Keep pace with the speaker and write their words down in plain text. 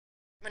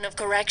Of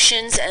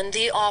Corrections and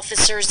the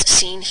officers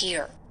seen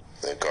here.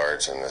 The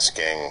guards in this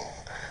gang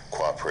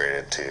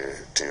cooperated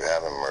to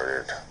have him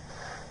murdered,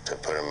 to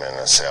put him in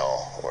a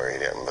cell where he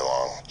didn't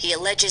belong. He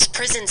alleges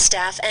prison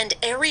staff and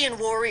Aryan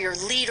warrior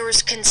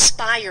leaders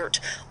conspired.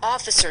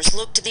 Officers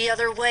looked the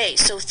other way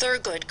so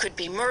Thurgood could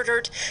be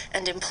murdered,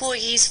 and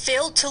employees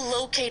failed to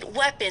locate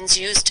weapons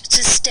used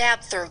to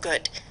stab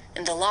Thurgood.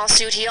 In the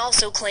lawsuit, he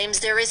also claims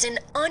there is an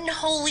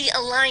unholy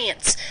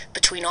alliance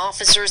between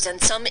officers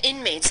and some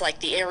inmates like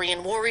the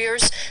Aryan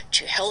warriors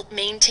to help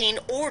maintain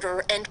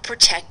order and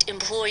protect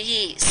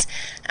employees.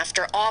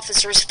 After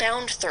officers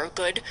found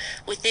Thurgood,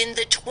 within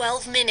the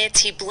 12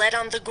 minutes he bled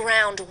on the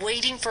ground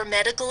waiting for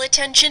medical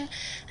attention,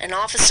 an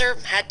officer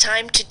had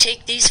time to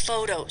take these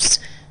photos.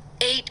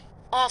 8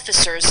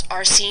 officers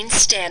are seen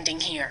standing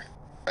here.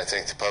 I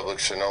think the public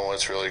should know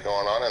what's really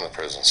going on in the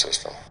prison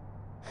system.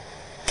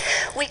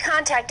 We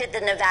contacted the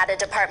Nevada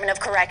Department of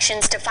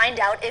Corrections to find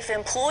out if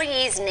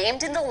employees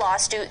named in the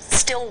lawsuit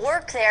still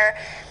work there,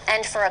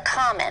 and for a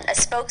comment, a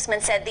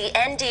spokesman said the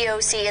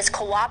NDOC is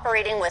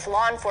cooperating with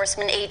law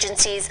enforcement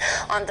agencies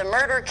on the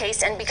murder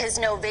case, and because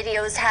no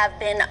videos have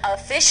been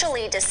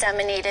officially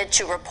disseminated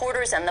to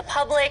reporters and the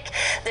public,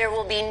 there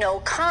will be no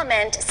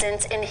comment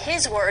since, in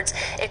his words,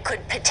 it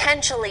could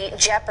potentially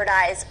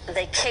jeopardize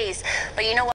the case. But you know what?